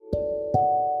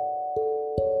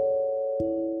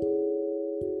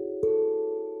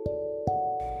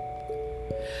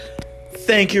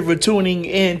Thank you for tuning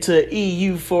in to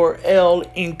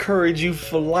EU4L, Encourage You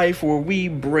for Life, where we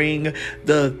bring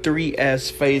the 3S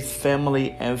faith,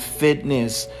 family, and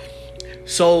fitness.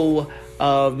 So,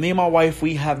 me and my wife,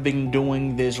 we have been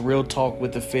doing this Real Talk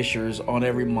with the Fishers on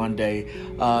every Monday.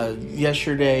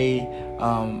 Yesterday,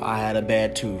 I had a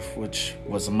bad tooth, which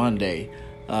was a Monday,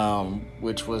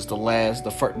 which was the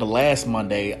last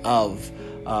Monday of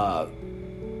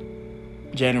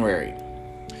January.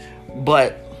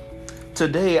 But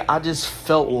today, I just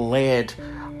felt led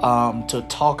to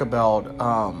talk about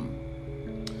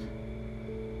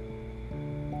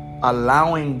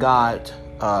allowing God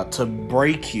to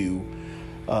break you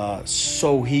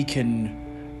so He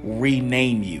can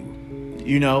rename you.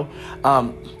 You know,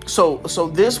 so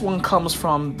this one comes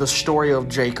from the story of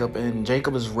Jacob, and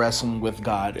Jacob is wrestling with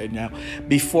God. And now,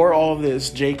 before all this,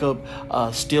 Jacob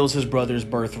steals his brother's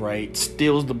birthright,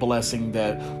 steals the blessing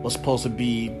that was supposed to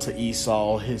be to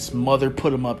Esau. His mother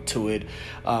put him up to it.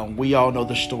 We all know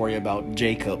the story about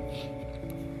Jacob.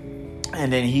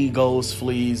 And then he goes,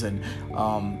 flees, and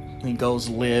he goes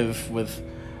live with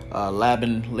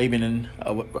Laban.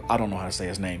 I don't know how to say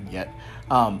his name yet.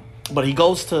 But he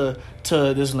goes to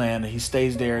this land. He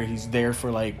stays there. He's there for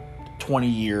like 20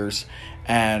 years.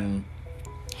 And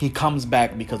he comes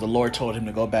back because the Lord told him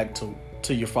to go back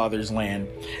to your father's land,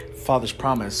 father's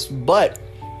promise. But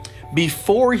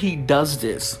before he does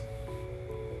this,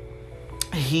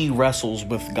 he wrestles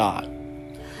with God.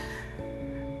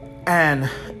 And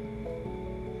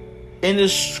in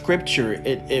this scripture,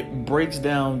 it breaks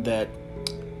down that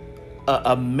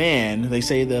they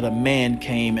say that a man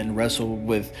came and wrestled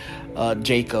with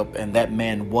Jacob, and that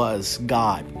man was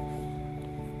God.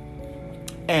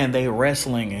 And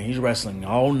he's wrestling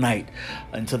all night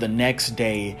until the next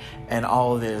day and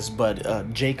all of this.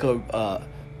 But Jacob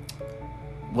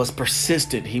was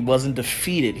persistent. He wasn't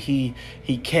defeated. He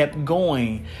kept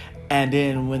going. And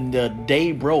then when the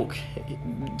day broke,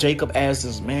 Jacob asked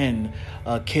this man,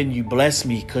 can you bless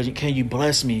me? Can you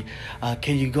bless me?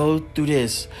 Can you go through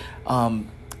this?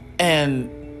 And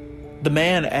the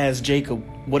man asked Jacob,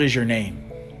 what is your name?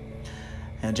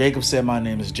 And Jacob said, my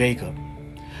name is Jacob.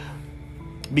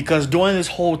 Because during this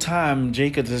whole time,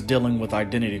 Jacob is dealing with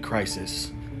identity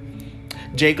crisis.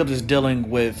 Jacob is dealing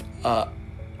with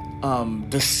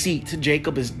deceit.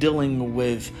 Jacob is dealing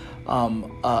with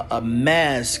a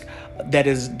mask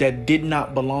that did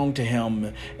not belong to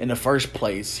him in the first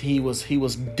place. He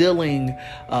was dealing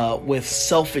with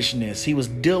selfishness. He was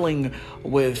dealing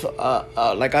with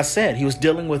like I said, he was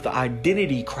dealing with the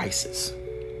identity crisis.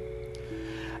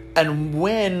 And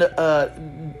when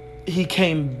he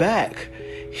came back,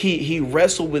 he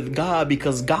wrestled with God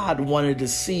because God wanted to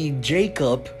see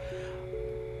Jacob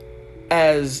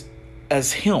as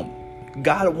him.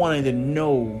 God wanted to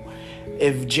know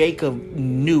if Jacob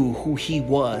knew who he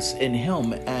was in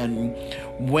him. And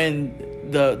when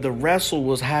the wrestle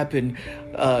was happening,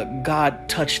 God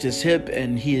touched his hip,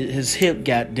 and his hip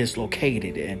got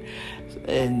dislocated,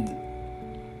 and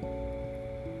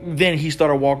then he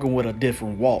started walking with a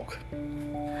different walk.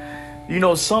 You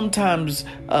know, sometimes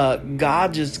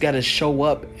God just got to show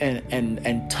up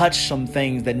and touch some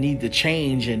things that need to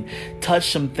change, and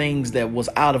touch some things that was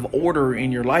out of order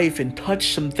in your life, and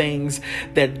touch some things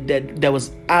that was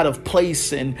out of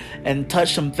place, and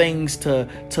touch some things to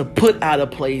put out of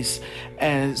place.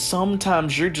 And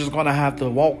sometimes you're just going to have to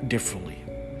walk differently.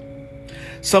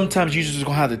 Sometimes you just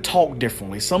going to have to talk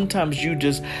differently. Sometimes you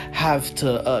just have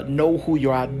to know who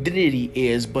your identity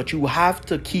is, but you have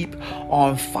to keep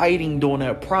on fighting during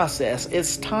that process.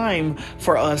 It's time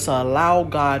for us to allow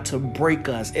God to break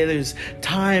us. It is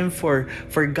time for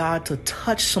God to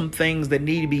touch some things that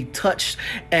need to be touched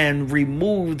and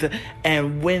removed.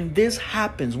 And when this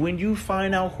happens, when you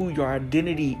find out who your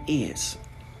identity is,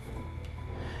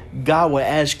 God will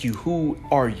ask you, who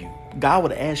are you? God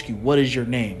would ask you, what is your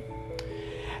name?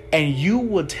 And you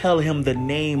will tell him the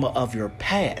name of your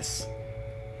past.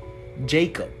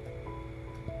 Jacob,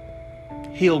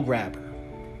 heel grabber,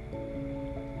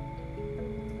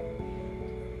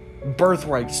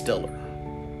 birthright stealer,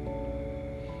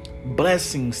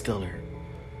 blessing stealer,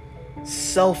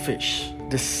 selfish,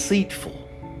 deceitful.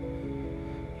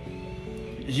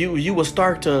 You will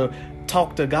start to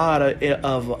talk to God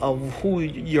of who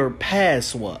your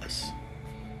past was.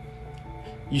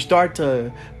 You start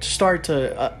to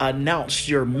announce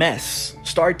your mess.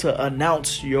 Start to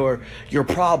announce your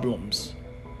problems.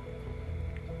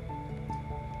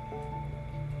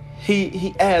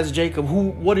 He asked Jacob,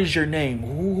 what is your name?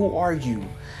 Who are you?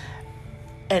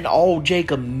 And all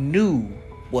Jacob knew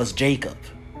was Jacob.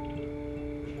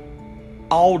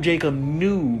 All Jacob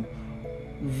knew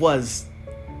was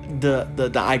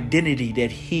the identity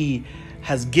that he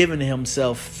has given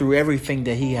himself through everything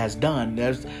that he has done.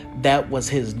 That was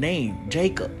his name,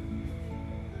 Jacob.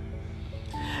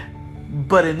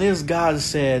 But in this, God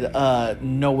said,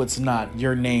 no, it's not.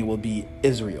 Your name will be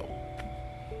Israel.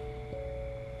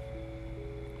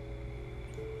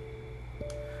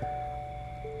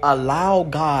 Allow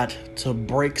God to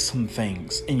break some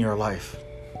things in your life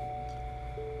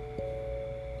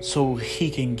so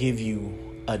he can give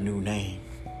you a new name.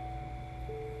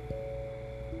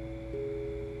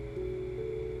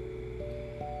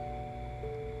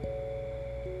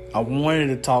 I wanted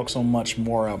to talk so much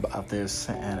more about this,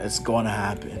 and it's going to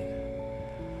happen.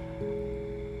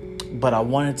 But I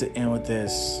wanted to end with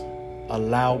this.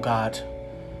 Allow God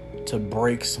to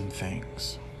break some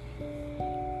things.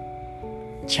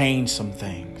 Change some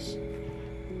things.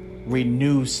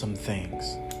 Renew some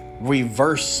things.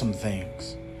 Reverse some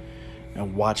things.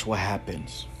 And watch what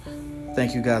happens.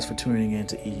 Thank you guys for tuning in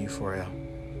to EU4L.